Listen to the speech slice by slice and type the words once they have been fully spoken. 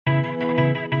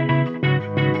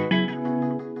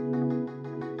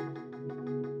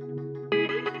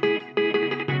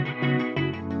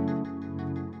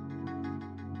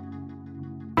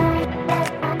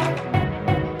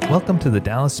Welcome to the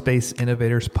Dallas Space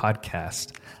Innovators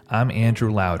Podcast. I'm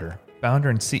Andrew Lauder, founder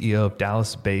and CEO of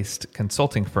Dallas-based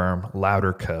consulting firm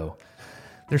Lauder Co.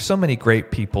 There's so many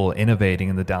great people innovating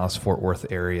in the Dallas-Fort Worth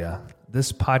area.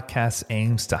 This podcast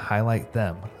aims to highlight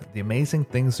them, the amazing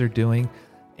things they're doing,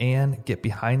 and get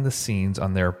behind the scenes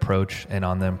on their approach and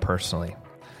on them personally.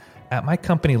 At my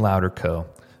company, Lauder Co.,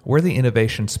 we're the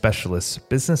innovation specialists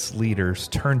business leaders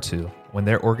turn to when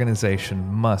their organization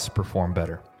must perform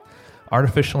better.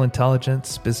 Artificial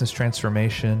intelligence, business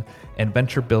transformation, and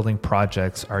venture building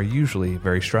projects are usually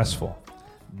very stressful.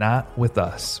 Not with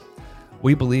us.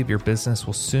 We believe your business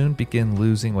will soon begin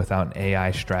losing without an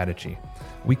AI strategy.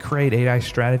 We create AI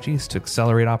strategies to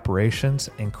accelerate operations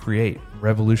and create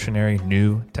revolutionary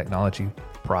new technology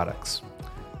products.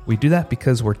 We do that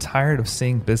because we're tired of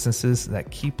seeing businesses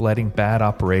that keep letting bad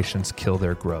operations kill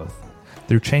their growth.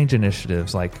 Through change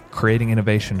initiatives like creating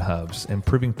innovation hubs,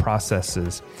 improving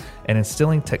processes, and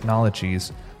instilling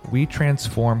technologies, we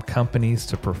transform companies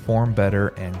to perform better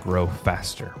and grow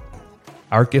faster.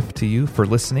 Our gift to you for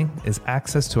listening is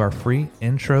access to our free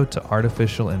Intro to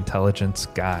Artificial Intelligence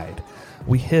guide.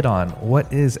 We hit on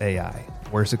what is AI,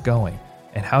 where's it going,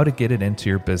 and how to get it into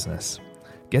your business.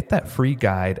 Get that free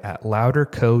guide at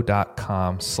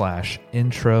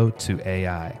lauderco.com/intro to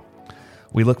AI.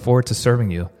 We look forward to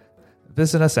serving you.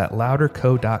 Visit us at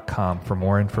lauderco.com for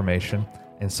more information,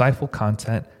 insightful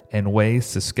content, and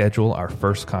ways to schedule our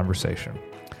first conversation.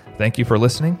 Thank you for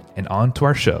listening, and on to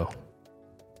our show.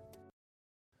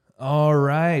 All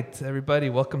right, everybody,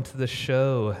 welcome to the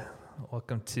show.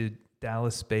 Welcome to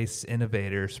Dallas-based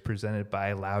Innovators presented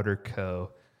by Lauder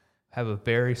Co. I have a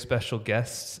very special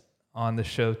guest on the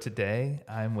show today.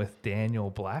 I'm with Daniel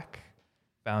Black,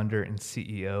 founder and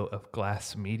CEO of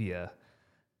Glass Media.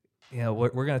 You know, we're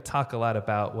going to talk a lot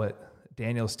about what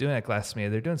Daniel's doing at Glass Media.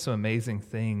 They're doing some amazing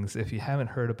things. If you haven't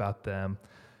heard about them,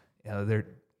 you know, they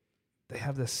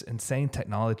have this insane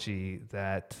technology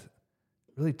that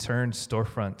really turns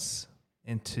storefronts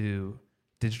into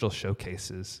digital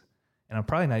showcases. And I'm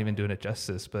probably not even doing it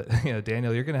justice, but you know,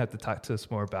 Daniel, you're going to have to talk to us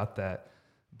more about that.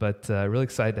 But really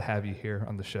excited to have you here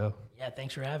on the show. Yeah,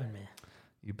 thanks for having me.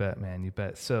 You bet, man. You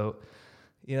bet. So,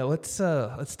 you know, let's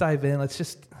dive in. Let's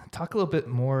just talk a little bit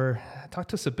more. Talk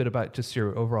to us a bit about just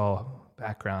your overall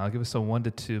background. I'll give us a 1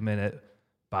 to 2 minute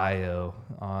bio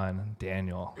on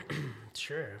Daniel.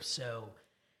 Sure. So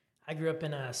I grew up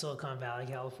in Silicon Valley,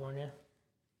 California,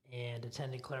 and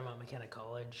attended Claremont McKenna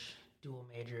College, dual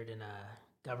majored in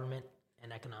government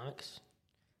and economics.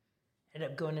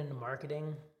 Ended up going into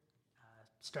marketing,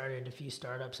 started a few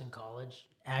startups in college,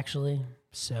 actually.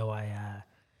 So I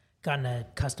got into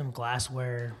custom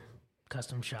glassware,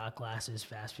 custom shot glasses,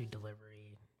 fast food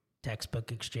delivery,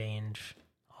 textbook exchange,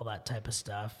 all that type of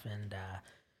stuff. And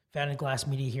founded Glass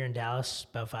Media here in Dallas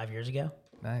about 5 years ago.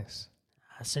 Nice.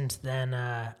 Since then,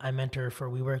 I mentor for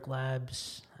WeWork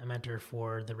Labs. I mentor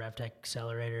for the RevTech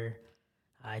Accelerator.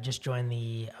 I just joined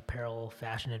the Apparel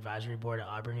Fashion Advisory Board at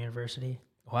Auburn University.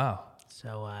 Wow.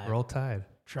 So Roll Tide.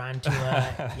 Trying to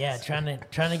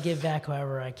trying to give back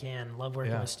however I can. Love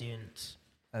working with students.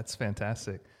 That's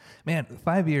fantastic, man.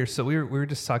 5 years. So we were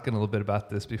just talking a little bit about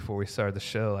this before we started the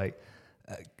show. Like,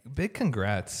 big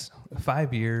congrats.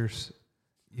 5 years.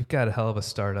 You've got a hell of a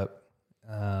startup.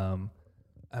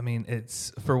 I mean,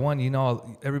 it's, for one, you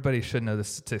know, everybody should know the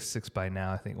statistics by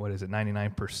now. I think, what is it?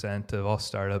 99% of all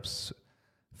startups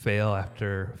fail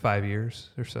after 5 years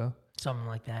or so. Something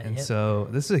like that. And so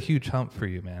this is a huge hump for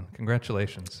you, man.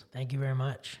 Congratulations. Thank you very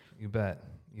much. You bet.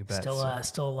 You bet.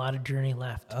 Still a lot of journey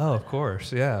left. Oh, of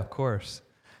course. Yeah, of course.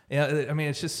 Yeah, I mean,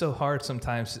 it's just so hard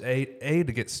sometimes, A,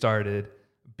 to get started,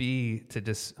 B, to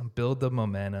just build the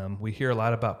momentum. We hear a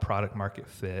lot about product market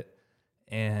fit.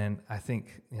 And I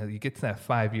think, you know, you get to that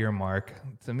 5 year mark.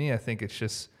 To me, I think it's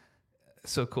just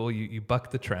so cool. You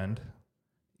buck the trend,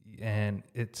 and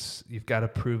you've got a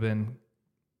proven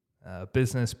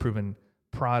business, proven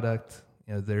product.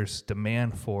 You know, there's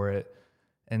demand for it.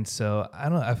 And so I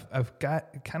don't know, I've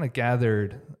got kind of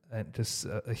gathered just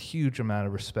a huge amount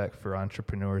of respect for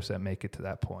entrepreneurs that make it to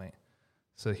that point.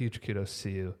 So huge kudos to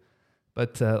you.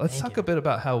 But let's talk a bit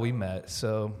about how we met.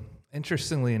 So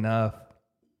interestingly enough,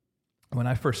 when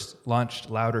I first launched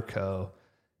Lauder Co.,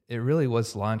 it really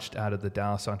was launched out of the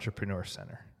Dallas Entrepreneur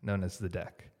Center, known as the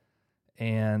DEC.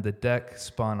 And the DEC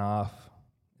spun off,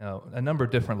 you know, a number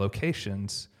of different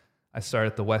locations. I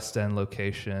started at the West End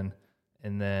location,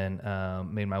 and then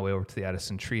made my way over to the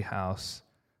Addison Treehouse,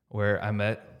 where I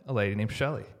met a lady named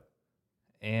Shelly.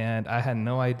 And I had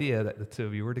no idea that the two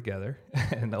of you were together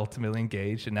and ultimately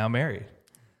engaged and now married.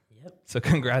 Yep. So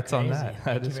congrats on that. Thank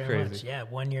That you is very crazy. much. Yeah,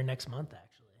 1 year next month, actually.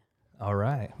 All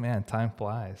right, man, time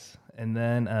flies. And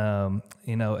then,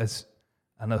 as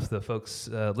I don't know if the folks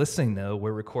listening know,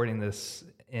 we're recording this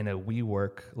in a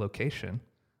WeWork location.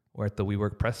 We're at the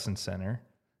WeWork Preston Center.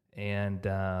 And,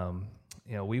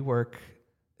 WeWork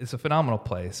is a phenomenal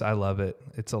place. I love it.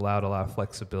 It's allowed a lot of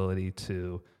flexibility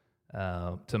to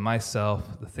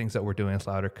myself, the things that we're doing with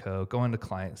Louder Co., going to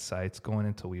client sites, going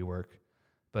into WeWork.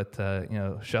 But,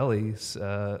 Shelly's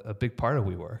a big part of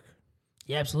WeWork.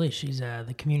 Yeah, absolutely. She's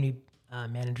the community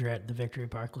manager at the Victory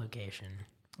Park location.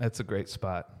 That's a great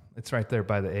spot. It's right there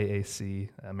by the AAC,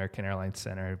 American Airlines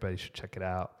Center. Everybody should check it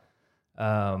out.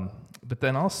 But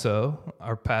then also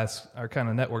our kind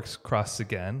of networks crossed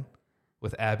again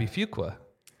with Abby Fuqua.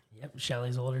 Yep,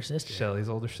 Shelly's older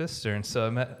sister. And so I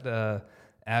met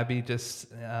Abby.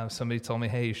 Somebody told me,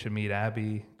 hey, you should meet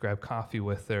Abby, grab coffee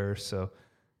with her. So,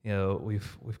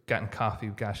 we've gotten coffee,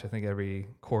 gosh, I think every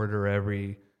quarter,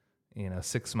 every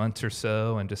 6 months or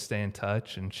so, and just stay in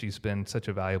touch. And she's been such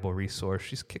a valuable resource.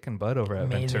 She's kicking butt over at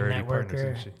Venturity Partners,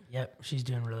 isn't she? Yep, she's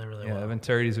doing really, really well. Yeah,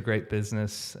 Venturity is a great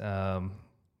business.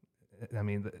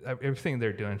 Everything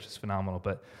they're doing is just phenomenal.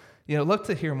 But, love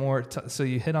to hear more. So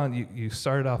you you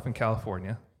started off in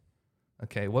California.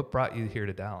 Okay, what brought you here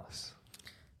to Dallas?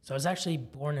 So I was actually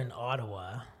born in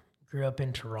Ottawa, grew up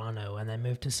in Toronto, and then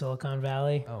moved to Silicon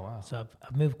Valley. Oh, wow. So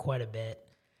I've moved quite a bit.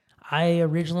 I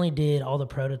originally did all the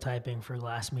prototyping for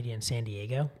Glass Media in San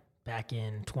Diego back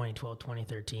in 2012,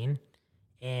 2013.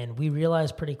 And we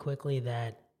realized pretty quickly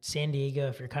that San Diego,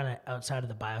 if you're kind of outside of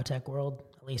the biotech world,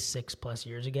 at least 6+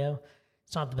 years ago,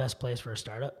 it's not the best place for a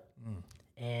startup.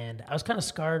 And I was kind of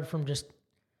scarred from just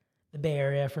the Bay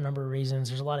Area for a number of reasons.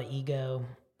 There's a lot of ego,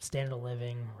 standard of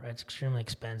living, right? It's extremely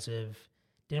expensive.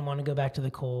 Didn't want to go back to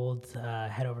the cold,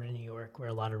 head over to New York where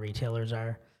a lot of retailers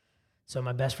are. So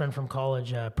my best friend from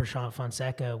college, Prashant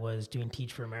Fonseca, was doing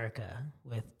Teach for America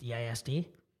with DISD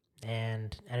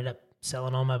and ended up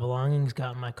selling all my belongings,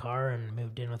 got in my car, and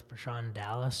moved in with Prashant in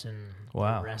Dallas, and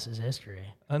wow. The rest is history.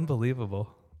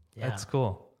 Unbelievable. Yeah. That's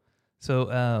cool.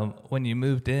 So when you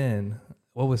moved in,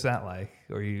 what was that like?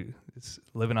 Were you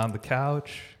living on the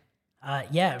couch?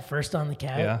 Yeah, first on the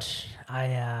couch.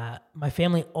 Yeah. My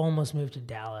family almost moved to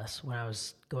Dallas when I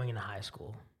was going into high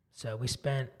school. So we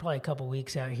spent probably a couple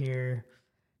weeks out here,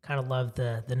 kind of loved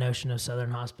the notion of Southern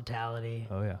hospitality.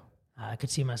 Oh, yeah. I could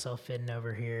see myself fitting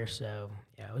over here. So,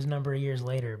 yeah, it was a number of years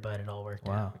later, but it all worked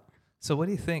out. So what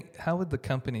do you think, how would the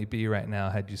company be right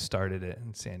now had you started it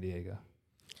in San Diego?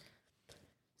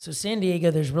 So San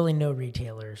Diego, there's really no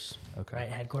retailers, okay.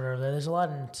 Right, headquartered over there. There's a lot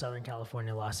in Southern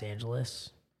California, Los Angeles.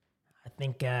 I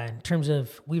think in terms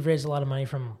of, we've raised a lot of money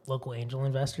from local angel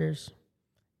investors.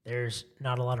 There's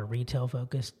not a lot of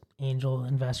retail-focused angel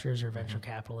investors or venture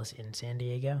capitalists in San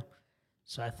Diego.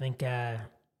 So I think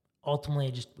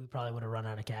ultimately we probably would have run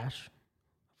out of cash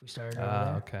if we started over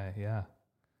there. Okay, yeah.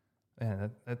 Man,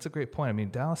 that's a great point. I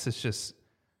mean, Dallas is just,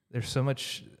 there's so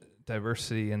much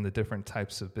diversity in the different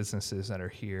types of businesses that are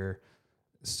here.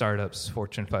 Startups,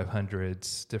 Fortune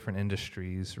 500s, different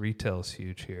industries. Retail is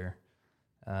huge here.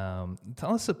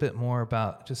 Tell us a bit more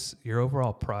about just your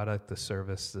overall product, the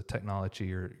service, the technology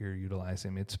you're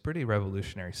utilizing. I mean, it's pretty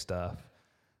revolutionary stuff.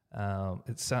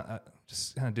 It's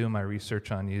just kind of doing my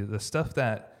research on you. The stuff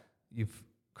that you've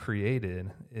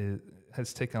created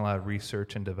has taken a lot of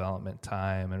research and development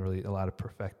time and really a lot of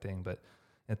perfecting. But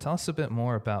tell us a bit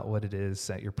more about what it is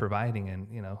that you're providing. And,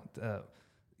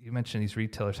 you mentioned these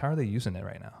retailers. How are they using it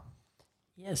right now?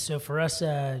 Yeah, so for us,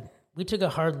 we took a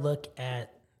hard look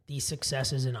at the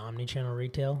successes in omnichannel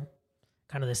retail,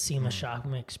 kind of the seamless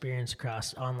shopping experience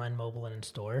across online, mobile, and in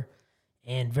store,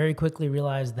 and very quickly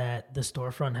realized that the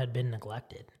storefront had been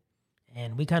neglected.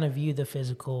 And we kind of view the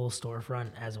physical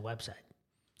storefront as a website.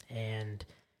 And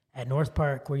at North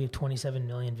Park, where you have 27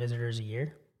 million visitors a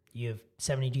year, you have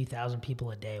 72,000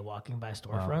 people a day walking by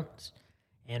storefronts. Wow.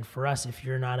 And for us, if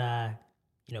you're not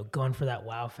going for that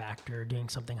wow factor, doing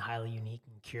something highly unique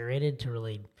and curated to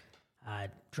really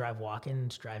drive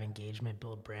walk-ins, drive engagement,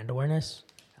 build brand awareness,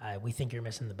 we think you're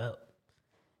missing the boat.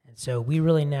 And so we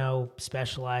really now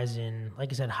specialize in,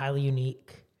 like I said, highly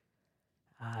unique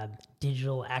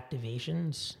digital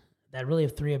activations that really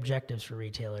have 3 objectives for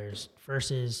retailers. First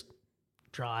is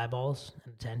draw eyeballs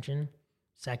and attention.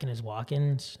 Second is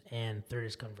walk-ins. And third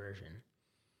is conversion.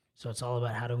 So it's all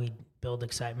about how do we build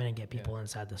excitement and get people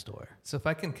inside the store. So if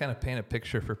I can kind of paint a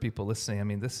picture for people listening, I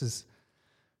mean, this is,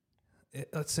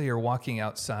 let's say you're walking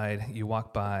outside, you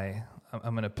walk by,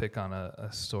 I'm going to pick on a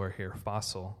store here,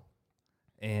 Fossil,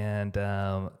 and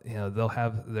they'll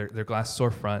have their glass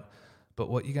storefront, but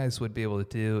what you guys would be able to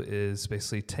do is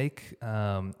basically take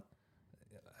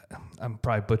I'm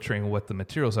probably butchering what the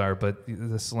materials are, but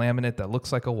this laminate that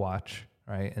looks like a watch,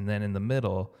 right? And then in the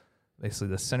middle, basically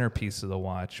the centerpiece of the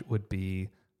watch would be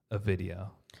a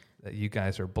video that you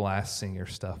guys are blasting your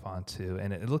stuff onto,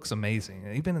 and it looks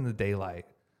amazing, even in the daylight,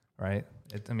 right?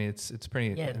 It's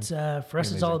pretty. Yeah, it's for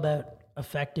us. It's all about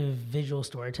effective visual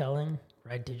storytelling,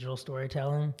 right? Digital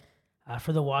storytelling.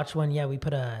 For the watch one, we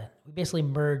basically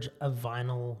merge a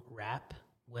vinyl wrap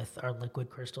with our liquid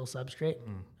crystal substrate,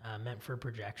 meant for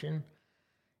projection.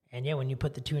 And when you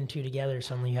put the two and two together,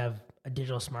 suddenly you have a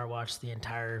digital smartwatch, the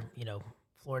entire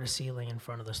floor to ceiling in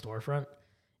front of the storefront.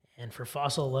 And for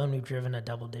Fossil alone, we've driven a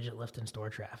double-digit lift in store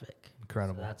traffic.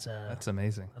 Incredible. So that's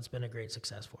amazing. That's been a great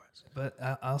success for us. But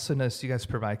I also noticed you guys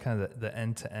provide kind of the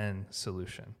end-to-end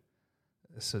solution.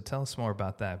 So tell us more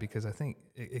about that, because I think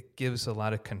it gives a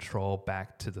lot of control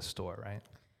back to the store, right?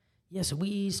 Yeah, so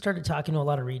we started talking to a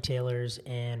lot of retailers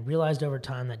and realized over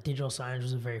time that digital signage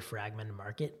was a very fragmented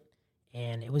market,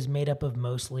 and it was made up of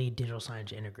mostly digital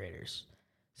signage integrators.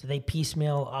 So they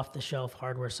piecemeal off-the-shelf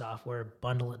hardware, software,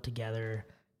 bundle it together,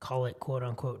 call it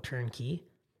quote-unquote turnkey,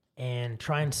 and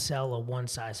try and sell a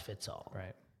one-size-fits-all.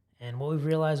 Right. And what we've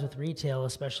realized with retail,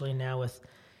 especially now with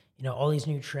all these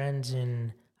new trends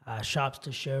in shops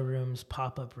to showrooms,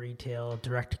 pop-up retail,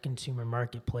 direct-to-consumer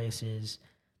marketplaces,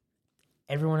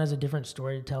 everyone has a different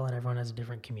story to tell and everyone has a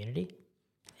different community.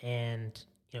 And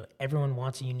everyone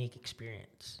wants a unique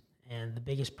experience. And the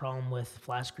biggest problem with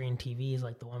flat screen TVs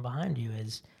like the one behind you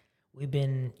is we've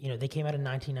been, they came out in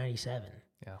 1997.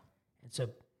 Yeah. And so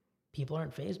people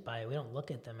aren't fazed by it. We don't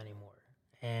look at them anymore.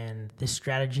 And this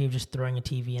strategy of just throwing a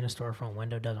TV in a storefront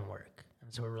window doesn't work.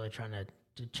 And so we're really trying to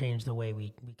change the way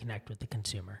we connect with the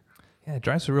consumer. Yeah, it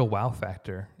drives a real wow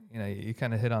factor. You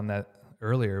kind of hit on that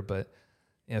earlier, but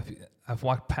I've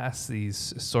walked past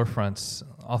these storefronts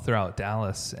all throughout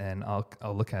Dallas, and I'll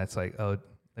look at it, it's like, oh,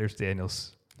 there's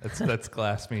Daniel's. That's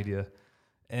Glass Media,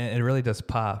 and it really does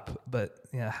pop. But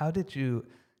how did you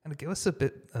kind of give us a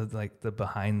bit of like the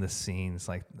behind the scenes,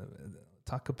 like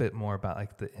talk a bit more about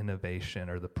like the innovation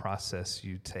or the process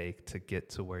you take to get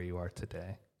to where you are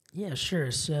today? Yeah,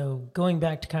 sure. So going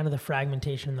back to kind of the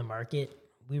fragmentation in the market,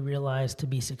 we realized to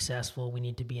be successful, we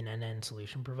need to be an end-to-end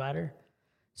solution provider.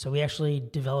 So we actually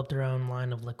developed our own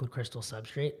line of liquid crystal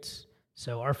substrates.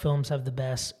 So our films have the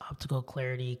best optical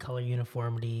clarity, color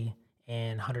uniformity,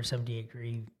 and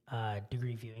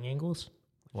 178-degree viewing angles,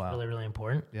 which Wow. is really, really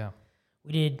important. Yeah.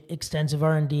 We did extensive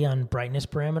R&D on brightness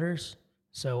parameters.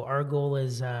 So our goal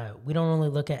is we don't only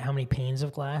look at how many panes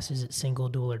of glass, is it single,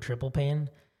 dual, or triple pane.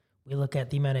 We look at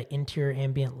the amount of interior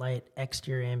ambient light,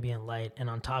 exterior ambient light, and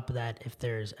on top of that, if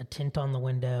there's a tint on the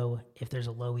window, if there's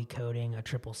a low E coating, a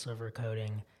triple silver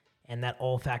coating, and that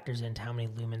all factors into how many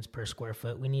lumens per square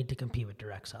foot we need to compete with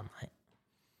direct sunlight.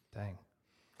 Dang.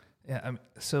 Yeah.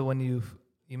 So when you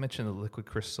mentioned the liquid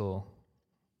crystal,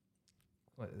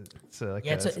 it's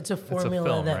a formula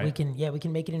film, that right? we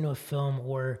can make it into a film,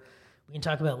 or we can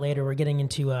talk about later. We're getting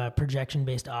into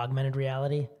projection-based augmented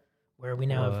reality, where we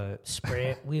now have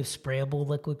sprayable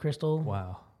liquid crystal.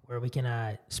 Wow. Where we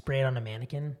can spray it on a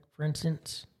mannequin, for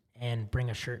instance, and bring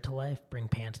a shirt to life, bring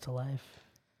pants to life,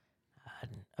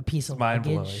 a piece of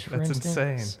luggage, for That's instance.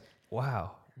 insane.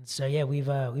 Wow. And so we've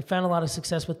found a lot of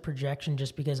success with projection,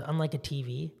 just because unlike a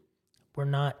TV, we're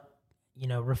not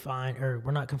refined, or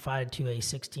we're not confined to a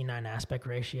 16:9 aspect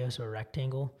ratio, so a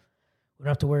rectangle. We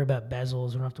don't have to worry about bezels.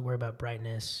 We don't have to worry about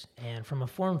brightness. And from a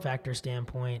form factor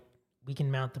standpoint, we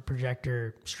can mount the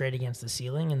projector straight against the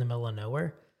ceiling in the middle of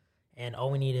nowhere, and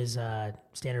all we need is a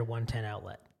standard 110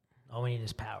 outlet. All we need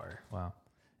is power. Wow.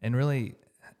 And really,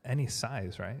 any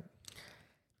size, right?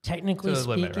 Technically To the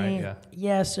speaking, limit, right?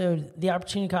 yeah. So the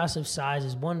opportunity cost of size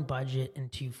is 1, budget,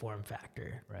 and 2, form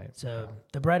factor. Right. So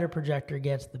the brighter projector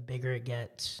gets, the bigger it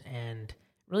gets, and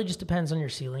really just depends on your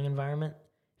ceiling environment.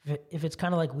 If it's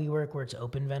kind of like WeWork, where it's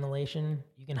open ventilation,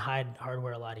 you can hide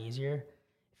hardware a lot easier.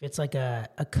 If it's like a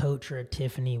Coach or a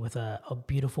Tiffany with a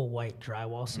beautiful white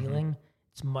drywall ceiling,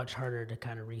 it's much harder to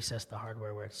kind of recess the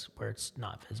hardware where it's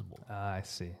not visible. I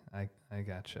see. I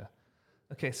gotcha.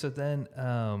 Okay, so then,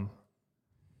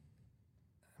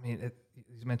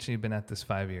 you mentioned you've been at this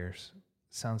 5 years.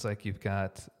 Sounds like you've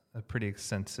got a pretty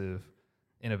extensive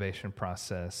innovation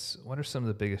process. What are some of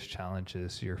the biggest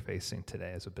challenges you're facing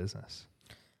today as a business?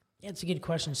 Yeah, it's a good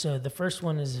question. So the first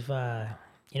one is if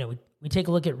we take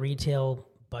a look at retail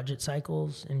budget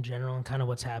cycles in general and kind of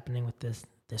what's happening with this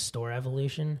store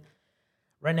evolution.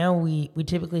 Right now, we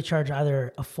typically charge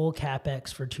either a full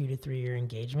CapEx for 2 to 3 year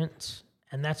engagements,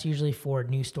 and that's usually for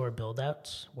new store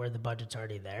build-outs where the budget's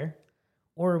already there,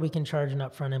 or we can charge an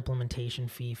upfront implementation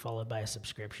fee followed by a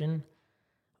subscription.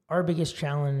 Our biggest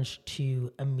challenge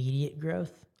to immediate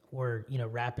growth or,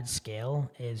 rapid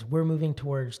scale is we're moving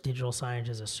towards digital signage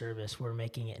as a service. We're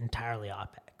making it entirely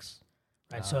OpEx,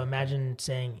 right? So imagine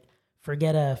saying,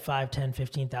 forget a $5, $10,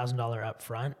 $15,000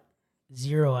 upfront,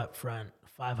 zero upfront,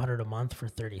 $500 a month for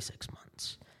 36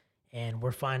 months. And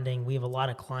we're finding we have a lot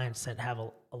of clients that have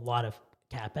a lot of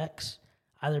CapEx,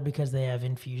 either because they have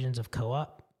infusions of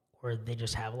co-op or they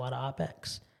just have a lot of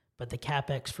OpEx. But the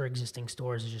CapEx for existing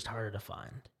stores is just harder to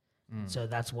find. So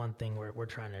that's one thing we're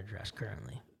trying to address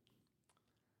currently.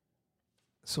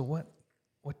 So what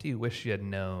do you wish you had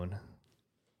known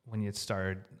when you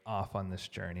started off on this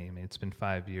journey? I mean, it's been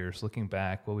 5 years. Looking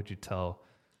back, what would you tell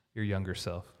your younger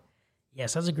self?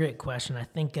 Yes, that's a great question. I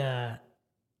think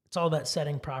it's all about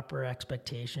setting proper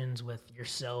expectations with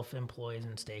yourself, employees,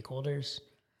 and stakeholders.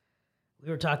 We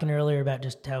were talking earlier about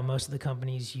just how most of the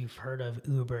companies you've heard of,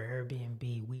 Uber,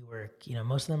 Airbnb, WeWork,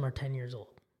 most of them are 10 years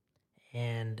old.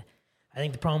 And I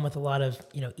think the problem with a lot of,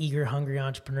 eager, hungry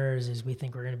entrepreneurs is we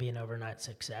think we're going to be an overnight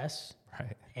success.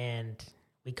 Right. And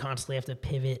we constantly have to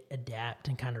pivot, adapt,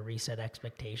 and kind of reset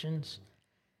expectations.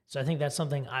 So I think that's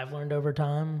something I've learned over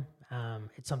time.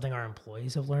 It's something our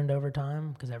employees have learned over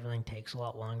time because everything takes a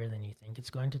lot longer than you think it's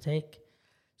going to take.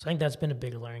 So I think that's been a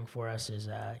big learning for us is,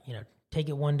 take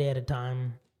it one day at a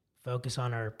time, focus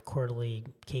on our quarterly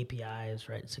KPIs,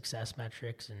 right, success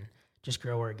metrics, and just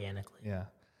grow organically. Yeah.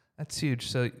 That's huge.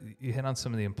 So you hit on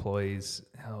some of the employees.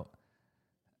 How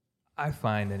I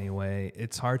find anyway,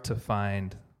 it's hard to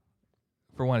find.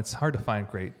 For one, it's hard to find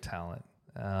great talent.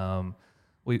 A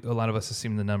lot of us have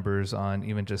seen the numbers on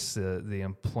even just the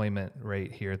employment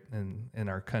rate here in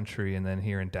our country, and then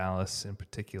here in Dallas in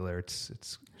particular.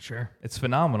 It's sure it's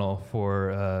phenomenal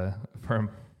for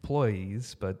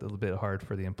employees, but a little bit hard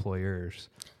for the employers.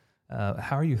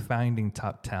 How are you finding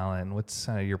top talent? What's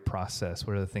your process?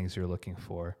 What are the things you're looking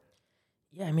for?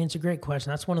 Yeah, I mean, it's a great question.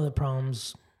 That's one of the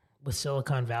problems with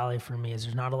Silicon Valley for me is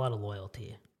there's not a lot of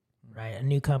loyalty, right? A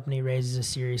new company raises a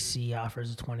Series C,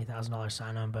 offers a $20,000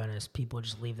 sign-on bonus. People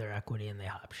just leave their equity and they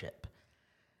hop ship.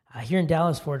 Here in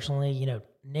Dallas, fortunately,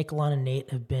 Nick, Alon, and Nate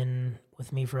have been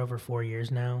with me for over 4 years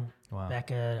now. Wow.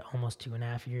 Becca, almost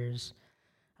 2.5 years.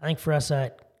 I think for us,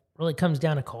 it really comes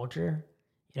down to culture.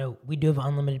 We do have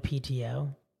unlimited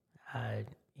PTO.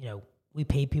 We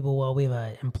pay people well. We have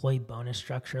an employee bonus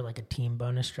structure, like a team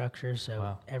bonus structure.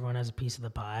 So Everyone has a piece of the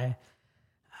pie.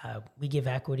 We give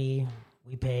equity.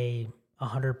 We pay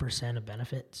 100% of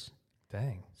benefits.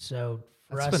 Dang. So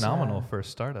for That's us, phenomenal for a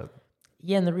startup.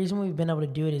 Yeah, and the reason we've been able to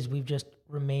do it is we've just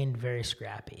remained very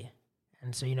scrappy.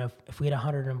 And so, if we had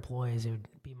 100 employees, it would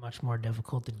be much more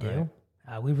difficult to do.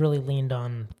 Right. We've really leaned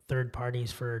on third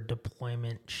parties for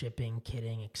deployment, shipping,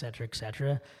 kitting, et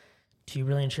cetera, to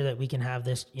really ensure that we can have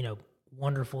this,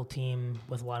 wonderful team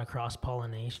with a lot of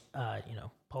cross-pollination,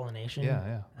 pollination.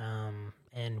 Yeah.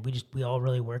 And we all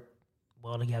really work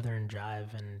well together and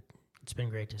jive, and it's been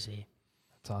great to see.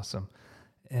 That's awesome.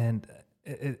 And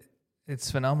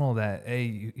it's phenomenal that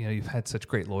you've had such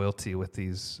great loyalty with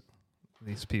these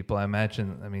people. I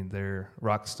imagine, they're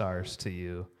rock stars to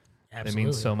you. Absolutely. They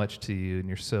mean so much to you, and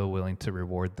you're so willing to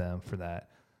reward them for that.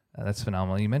 That's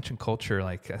phenomenal. You mentioned culture.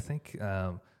 I think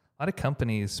a lot of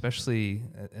companies, especially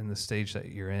in the stage that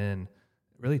you're in,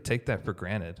 really take that for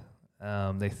granted.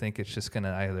 They think it's just going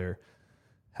to either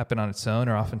happen on its own,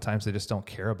 or oftentimes they just don't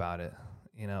care about it.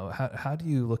 How do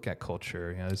you look at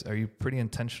culture? Are you pretty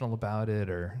intentional about it,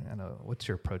 or what's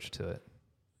your approach to it?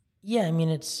 Yeah,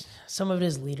 it's some of it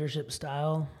is leadership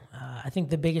style. I think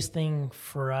the biggest thing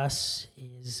for us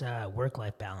is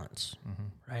work-life balance,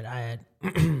 right?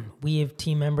 We have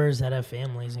team members that have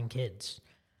families and kids.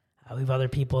 We have other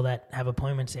people that have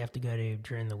appointments they have to go to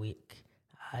during the week.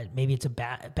 Maybe it's a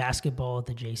basketball at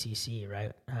the JCC,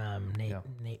 right?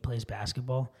 Nate plays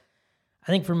basketball. I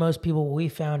think for most people, what we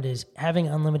found is having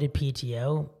unlimited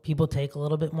PTO, people take a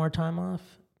little bit more time off,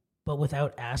 but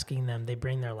without asking them, they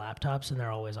bring their laptops and they're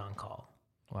always on call.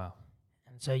 Wow.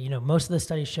 And so, most of the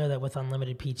studies show that with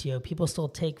unlimited PTO, people still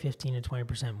take 15 to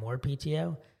 20% more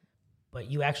PTO, but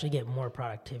you actually get more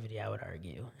productivity, I would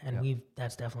argue. And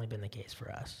that's definitely been the case for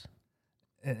us.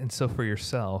 And so for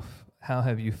yourself, how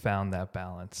have you found that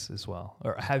balance as well?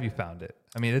 Or have you found it?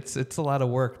 It's a lot of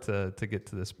work to get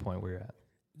to this point where you're at.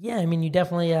 Yeah, you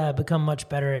definitely become much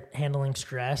better at handling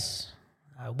stress.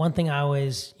 One thing I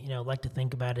always, like to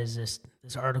think about is this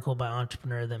article by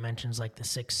Entrepreneur that mentions the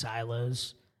 6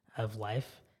 silos of life,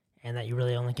 and that you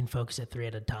really only can focus at 3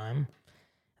 at a time. And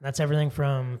that's everything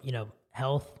from,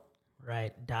 health,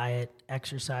 right? Diet,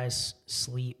 exercise,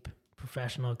 sleep,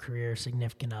 professional career,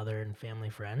 significant other, and family,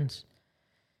 friends.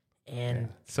 And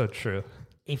so true.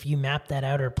 If you map that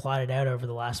out or plot it out over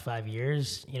the last 5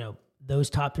 years, those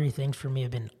top 3 things for me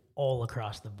have been all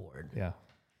across the board. Yeah.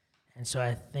 And so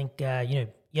I think, you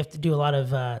have to do a lot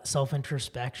of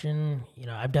self-introspection.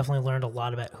 I've definitely learned a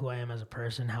lot about who I am as a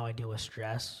person, how I deal with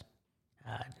stress.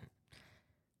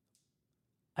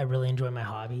 I really enjoy my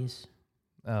hobbies.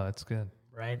 Oh, that's good.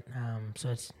 Right. So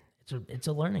it's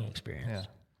a learning experience. Yeah.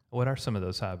 What are some of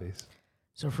those hobbies?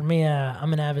 So for me,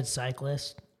 I'm an avid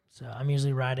cyclist. So I'm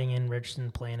usually riding in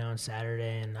Richardson, Plano on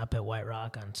Saturday and up at White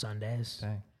Rock on Sundays.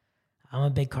 Dang. I'm a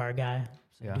big car guy.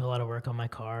 So Yeah. I do a lot of work on my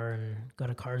car and go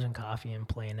to Cars and Coffee in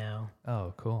Plano.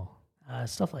 Oh, cool.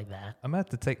 Stuff like that. I'm going to have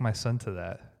to take my son to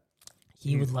that.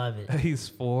 He would love it. He's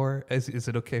 4. Is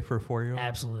it okay for a 4-year-old?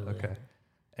 Absolutely. Okay.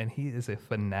 And he is a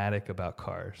fanatic about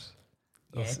cars.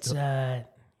 Yeah,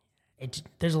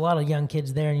 there's a lot of young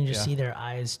kids there, and you just see their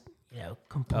eyes,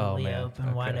 completely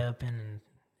open, wide open, and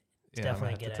it's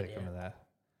definitely a good idea. Him to that.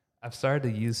 I've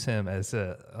started to use him as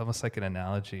almost like an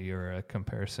analogy or a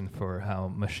comparison for how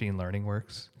machine learning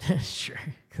works. Sure.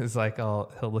 Because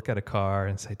he'll look at a car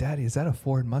and say, "Daddy, is that a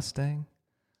Ford Mustang?"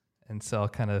 And so I'll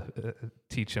kind of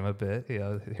teach him a bit.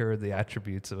 Here are the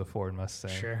attributes of a Ford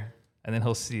Mustang. Sure. And then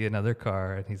he'll see another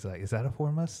car and he's like, "Is that a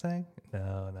Ford Mustang?"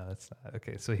 No, it's not.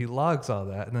 Okay, so he logs all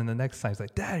that, and then the next time he's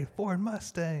like, "Daddy, Ford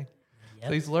Mustang." Yep.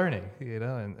 So he's learning,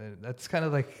 and that's kind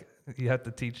of like you have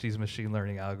to teach these machine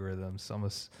learning algorithms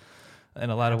almost in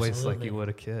a lot of ways like you would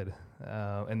a kid,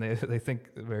 and they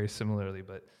think very similarly.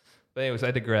 But anyways, I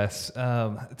digress.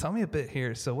 Tell me a bit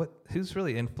here. So who's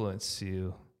really influenced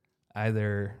you,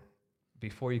 either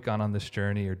before you've gone on this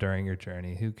journey or during your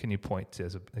journey? Who can you point to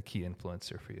as a key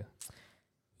influencer for you?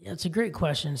 Yeah, it's a great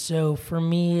question. So for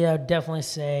me, I would definitely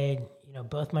say,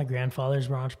 both my grandfathers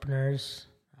were entrepreneurs.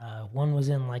 One was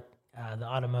in the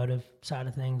automotive side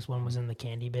of things. One was in the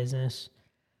candy business.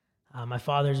 My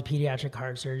father's a pediatric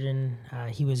heart surgeon.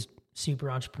 He was super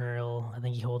entrepreneurial. I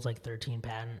think he holds 13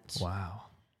 patents. Wow.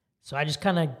 So I just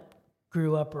kind of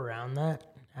grew up around that.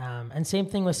 And same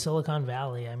thing with Silicon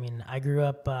Valley. I mean, I grew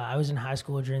up, I was in high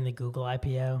school during the Google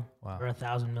IPO. Wow. There were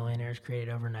 1,000 millionaires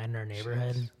created overnight in our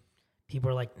neighborhood. Jeez.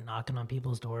 People were knocking on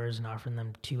people's doors and offering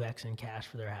them 2x in cash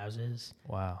for their houses.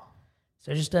 Wow.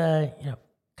 So just, kind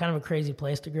of a crazy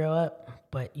place to grow up,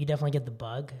 but you definitely get the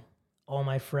bug. All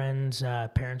my friends'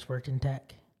 parents worked in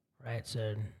tech, right?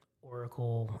 So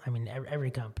Oracle,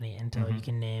 every company, Intel, you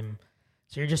can name.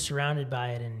 So you're just surrounded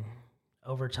by it. And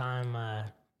over time,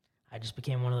 I just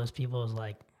became one of those people who's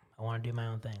I want to do my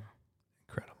own thing.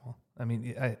 Incredible.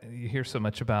 You hear so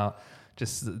much about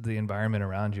just the environment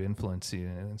around you influence you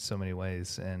in so many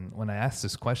ways. And when I ask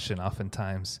this question,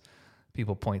 oftentimes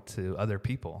people point to other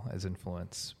people as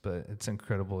influence, but it's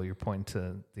incredible. You're pointing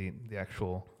to the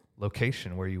actual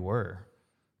location where you were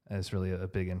as really a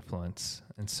big influence.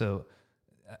 And so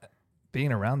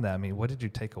being around that, what did you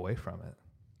take away from it?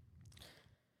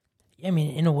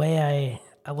 In a way,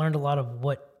 I learned a lot of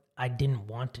what I didn't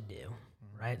want to do,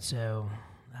 right? So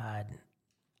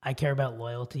I care about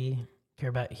loyalty, care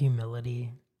about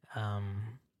humility. A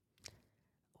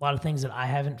lot of things that I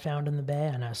haven't found in the Bay.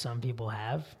 I know some people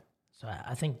have. So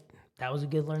I think that was a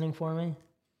good learning for me.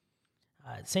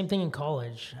 Same thing in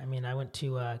college. I went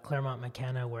to Claremont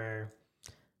McKenna, where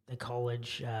the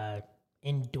college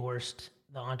endorsed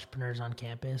the entrepreneurs on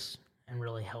campus and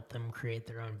really helped them create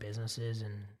their own businesses.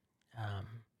 And,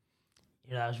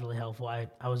 that was really helpful. I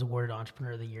was awarded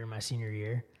Entrepreneur of the Year my senior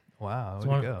year. Wow,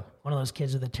 way to go. One of those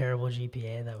kids with a terrible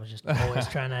GPA that was just always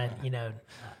trying to,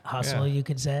 hustle, you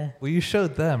could say. Well, you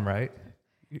showed them, right?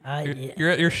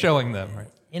 You're showing them, right?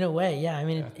 In a way, yeah.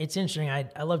 It's interesting.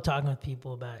 I love talking with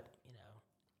people about,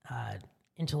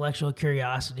 intellectual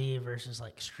curiosity versus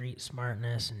street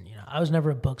smartness. And, I was never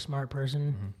a book smart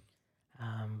person,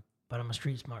 but I'm a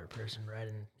street smart person, right?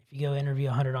 And if you go interview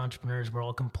 100 entrepreneurs, we're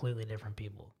all completely different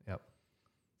people. Yep,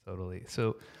 totally.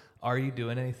 So are you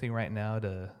doing anything right now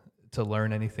to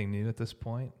learn anything new at this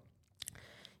point?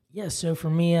 Yeah, so for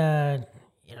me, a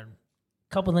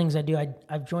couple things I do.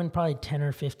 I've joined probably 10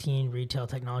 or 15 retail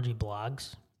technology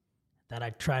blogs that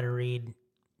I try to read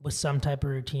with some type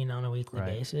of routine on a weekly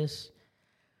basis.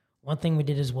 One thing we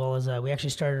did as well is we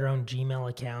actually started our own Gmail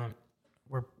account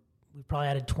where we probably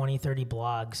added 20, 30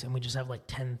 blogs, and we just have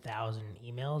 10,000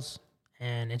 emails.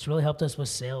 And it's really helped us with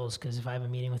sales, because if I have a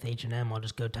meeting with H&M, I'll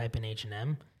just go type in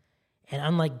H&M. And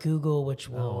unlike Google, which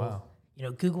will,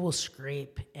 Google will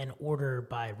scrape and order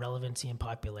by relevancy and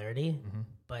popularity,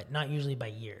 but not usually by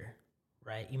year,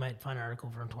 right? You might find an article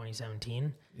from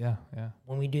 2017. Yeah.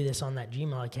 When we do this on that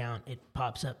Gmail account, it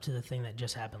pops up to the thing that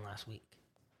just happened last week.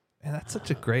 And that's such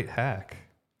a great hack.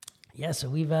 Yeah, so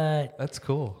we've... that's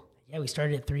cool. Yeah, we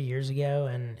started it 3 years ago,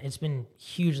 and it's been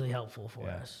hugely helpful for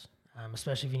us.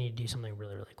 especially if you need to do something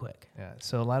really, really quick. Yeah.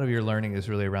 So a lot of your learning is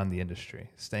really around the industry,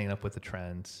 staying up with the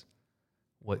trends,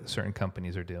 what certain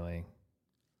companies are doing.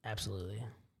 Absolutely.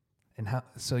 And how?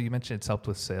 So you mentioned it's helped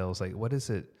with sales. Like, what is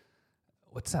it?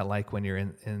 What's that like when you're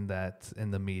in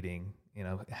the meeting? You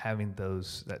know, having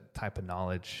that type of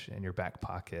knowledge in your back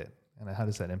pocket, and how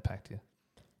does that impact you?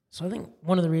 So I think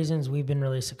one of the reasons we've been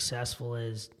really successful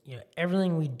is,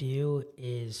 everything we do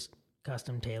is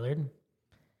custom tailored.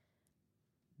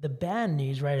 The bad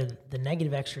news, right, or the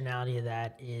negative externality of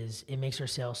that is it makes our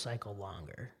sales cycle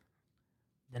longer.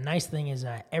 The nice thing is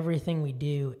that everything we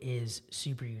do is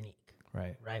super unique.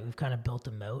 Right. We've kind of built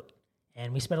a moat,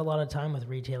 and we spend a lot of time with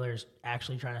retailers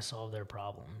actually trying to solve their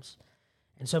problems.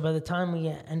 And so by the time we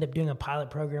end up doing a pilot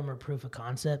program or proof of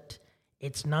concept,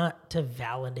 it's not to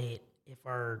validate if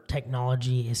our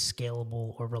technology is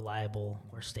scalable or reliable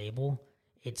or stable.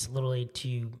 It's literally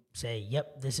to say,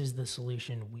 yep, this is the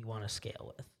solution we want to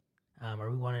scale with, or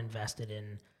we want to invest it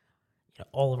in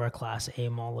all of our Class A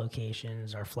mall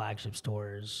locations, our flagship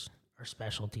stores, our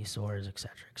specialty stores, et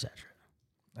cetera, et cetera.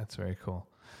 That's very cool.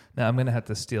 Now I'm going to have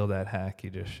to steal that hack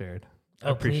you just shared.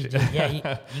 Oh, please do. Yeah,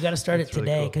 you got to start it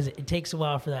today because it takes a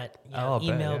while for that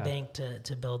email bank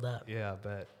to build up. Yeah, I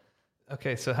bet.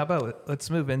 Okay, so how about let's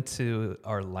move into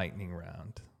our lightning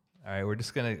round. All right, we're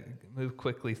just going to move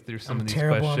quickly through some of these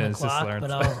questions. I'm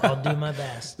terrible on the clock, but I'll do my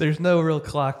best. There's no real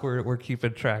clock we're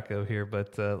keeping track of here,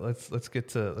 but let's get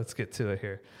to it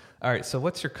here. All right, so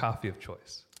what's your coffee of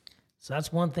choice? So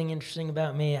that's one thing interesting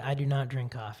about me. I do not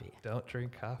drink coffee. Don't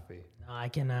drink coffee. No, I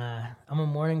can. I'm a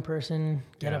morning person.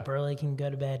 Get up early, can go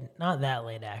to bed. Not that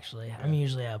late, actually. Yeah. I'm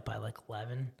usually up by like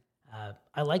 11.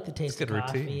 I like the taste of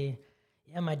coffee. Routine.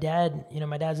 Yeah, my dad.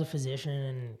 My dad's a physician,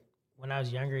 and when I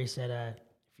was younger, he said,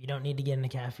 "If you don't need to get into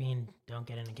caffeine, don't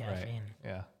get into caffeine."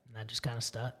 Right. Yeah. And that just kind of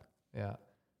stuck. Yeah.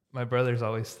 My brother's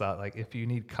always thought, like, if you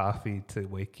need coffee to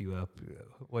wake you up,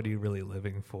 what are you really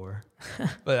living for?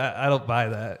 But I don't buy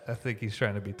that. I think he's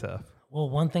trying to be tough. Well,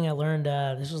 one thing I learned,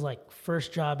 this was like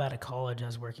first job out of college. I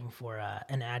was working for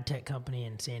an ad tech company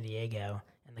in San Diego,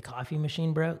 and the coffee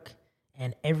machine broke,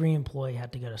 and every employee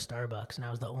had to go to Starbucks, and I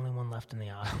was the only one left in the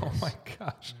office. Oh, my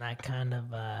gosh. And that kind of,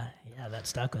 that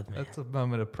stuck with me. That's a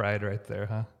moment of pride right there,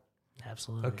 huh?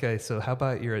 Absolutely. Okay, so how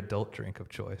about your adult drink of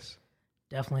choice?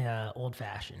 Definitely old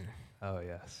fashioned. Oh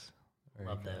yes,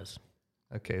 Love those.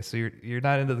 Okay, so you're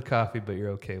not into the coffee, but you're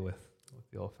okay with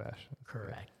the old fashioned.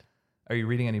 Correct. Are you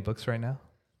reading any books right now?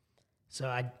 So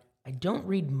I don't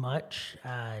read much.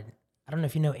 I don't know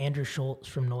if you know Andrew Schultz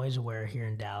from NoiseAware here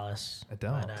in Dallas. I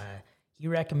don't. But he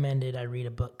recommended I read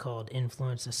a book called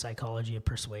Influence: The Psychology of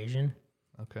Persuasion.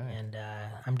 Okay. And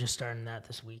I'm just starting that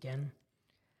this weekend.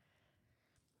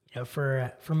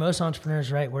 For most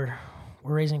entrepreneurs, right, we're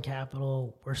raising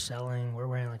capital, we're selling, we're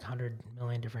wearing like 100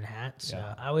 million different hats.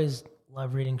 Yeah. So I always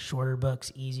love reading shorter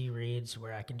books, easy reads,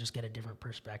 where I can just get a different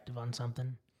perspective on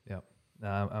something. Yep.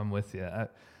 No, I'm with you.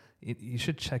 You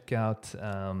should check out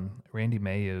Randy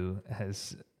Mayu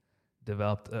has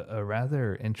developed a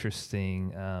rather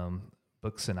interesting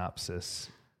book synopsis.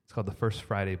 It's called the First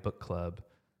Friday Book Club.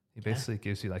 He basically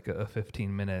gives you like a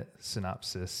 15-minute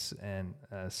synopsis and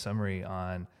a summary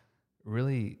on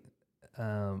really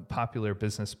popular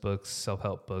business books,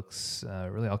 self-help books,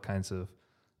 really all kinds of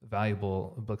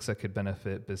valuable books that could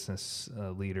benefit business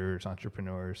leaders,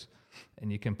 entrepreneurs,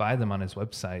 and you can buy them on his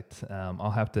website.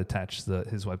 I'll have to attach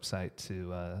his website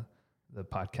to the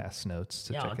podcast notes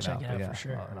to check I'll it check out. it out for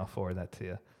sure. And I'll forward that to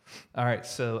you. All right,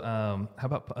 so how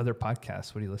about other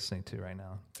podcasts? What are you listening to right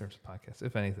now in terms of podcasts,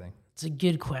 if anything? It's a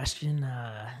good question.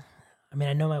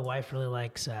 I know my wife really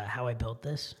likes How I Built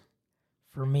This.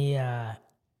 For me,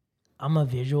 I'm a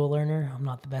visual learner. I'm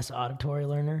not the best auditory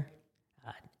learner.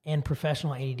 And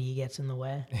professional ADD gets in the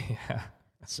way. Yeah.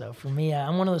 So for me,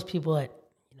 I'm one of those people that,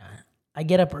 I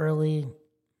get up early,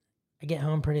 I get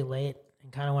home pretty late,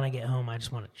 and kind of when I get home, I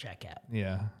just want to check out.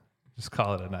 Yeah. Just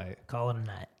call it a night. Call it a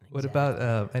night. What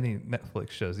about any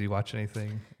Netflix shows? Do you watch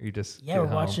anything? Or you just we're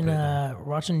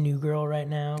watching New Girl right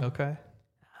now. Okay.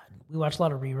 We watch a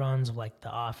lot of reruns of like The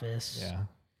Office,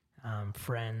 yeah,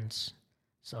 Friends,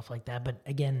 stuff like that. But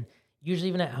again, usually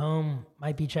even at home,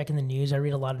 might be checking the news. I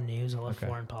read a lot of news. I love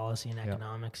foreign policy and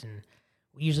economics, and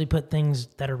we usually put things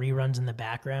that are reruns in the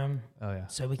background. Oh yeah.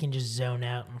 So we can just zone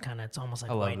out and kind of, it's almost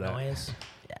like white noise.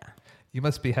 Yeah. You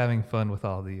must be having fun with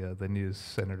all the news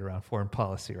centered around foreign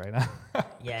policy right now.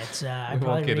 Yeah, it's I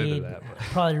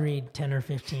probably read 10 or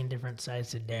 15 different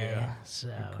sites a day. Yeah, so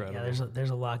incredible.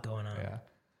 There's a lot going on. Yeah.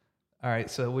 All right.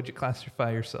 So would you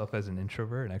classify yourself as an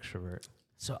introvert, an extrovert?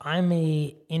 So I'm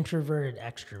a introverted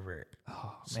extrovert.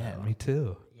 Oh man, me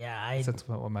too. Yeah, That's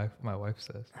what my wife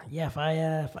says. yeah. If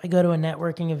I go to a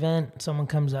networking event, someone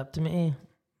comes up to me,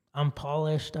 I'm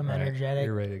polished, I'm energetic,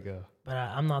 You're ready to go. but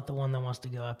I'm not the one that wants to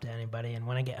go up to anybody. And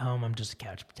when I get home, I'm just a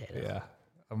couch potato. Yeah,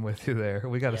 I'm with you there.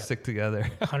 We got to stick together.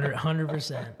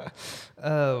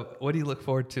 100%. What do you look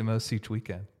forward to most each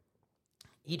weekend?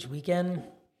 Each weekend,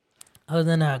 other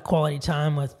than quality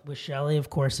time with Shelly, of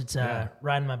course, it's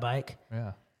riding my bike.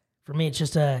 Yeah. For me,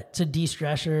 it's a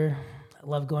de-stressor. I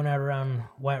love going out around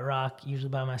White Rock, usually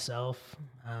by myself.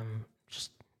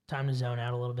 Just time to zone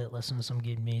out a little bit, listen to some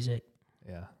good music.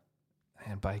 Yeah.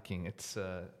 And biking, it's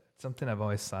something I've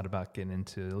always thought about getting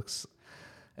into. It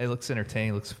looks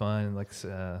entertaining, looks fun, looks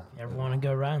Ever want to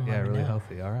go riding? yeah, let me really know.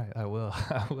 healthy. All right, I will.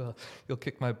 I will. You'll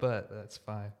kick my butt. That's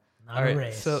fine. Not All a right.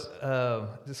 race. So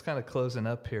just kind of closing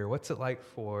up here. What's it like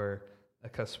for a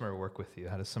customer to work with you?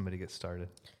 How does somebody get started?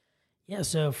 Yeah,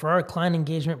 so for our client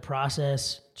engagement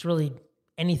process, it's really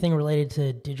anything related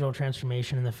to digital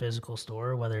transformation in the physical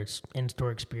store, whether it's in-store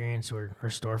experience or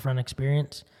storefront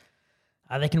experience.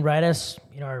 They can write us.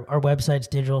 Our website's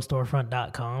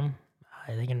digitalstorefront.com.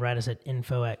 They can write us at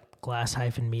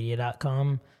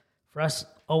info@glass-media.com. For us,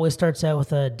 always starts out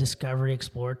with a discovery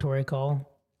exploratory call.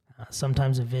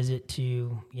 Sometimes a visit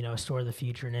to a store of the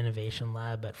future and innovation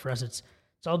lab. But for us, it's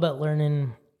all about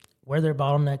learning where their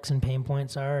bottlenecks and pain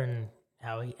points are and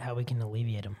how we can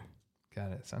alleviate them.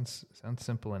 Got it. Sounds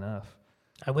simple enough.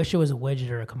 I wish it was a widget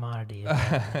or a commodity.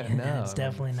 No, it's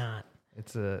definitely not.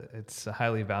 It's a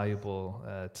highly valuable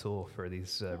tool for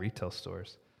these retail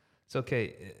stores. So,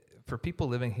 okay, for people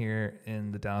living here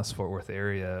in the Dallas-Fort Worth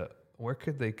area, where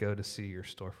could they go to see your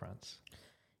storefronts?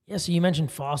 Yeah, so you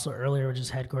mentioned Fossil earlier, which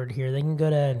is headquartered here. They can go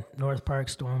to North Park,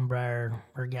 Stonebriar,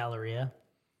 or Galleria.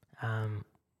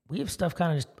 We have stuff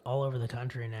kind of just all over the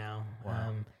country now.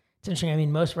 Wow. It's interesting. I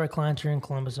mean, most of our clients are in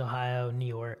Columbus, Ohio, New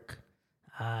York.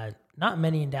 Not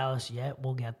many in Dallas yet.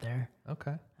 We'll get there.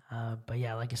 Okay. But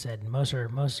yeah, like I said, most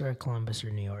are Columbus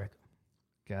or New York.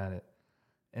 Got it.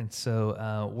 And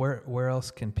so where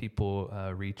else can people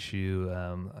reach you?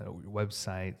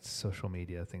 Websites, social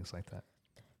media, things like that?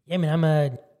 Yeah, I mean, I'm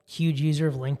a huge user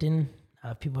of LinkedIn.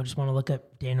 If people just want to look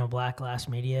up Daniel Black, Glass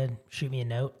Media, shoot me a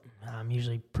note. I'm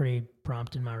usually pretty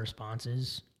prompt in my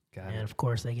responses. Got and it. of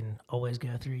course, they can always go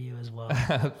through you as well.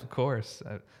 Of course.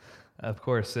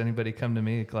 Anybody come to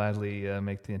me, gladly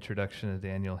make the introduction to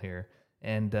Daniel here.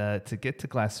 And to get to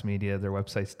Glass Media, their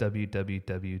website's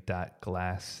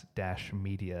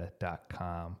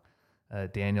www.glass-media.com.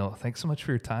 Daniel, thanks so much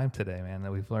for your time today,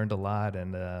 man. We've learned a lot,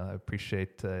 and I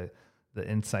appreciate the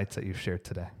insights that you've shared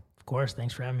today. Of course.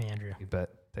 Thanks for having me, Andrew. You bet.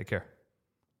 Take care.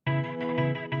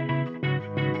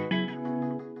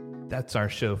 That's our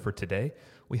show for today.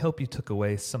 We hope you took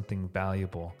away something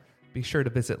valuable. Be sure to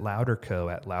visit LouderCo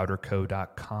at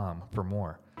louderco.com for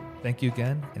more. Thank you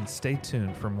again, and stay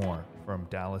tuned for more from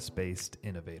Dallas-based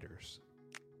innovators.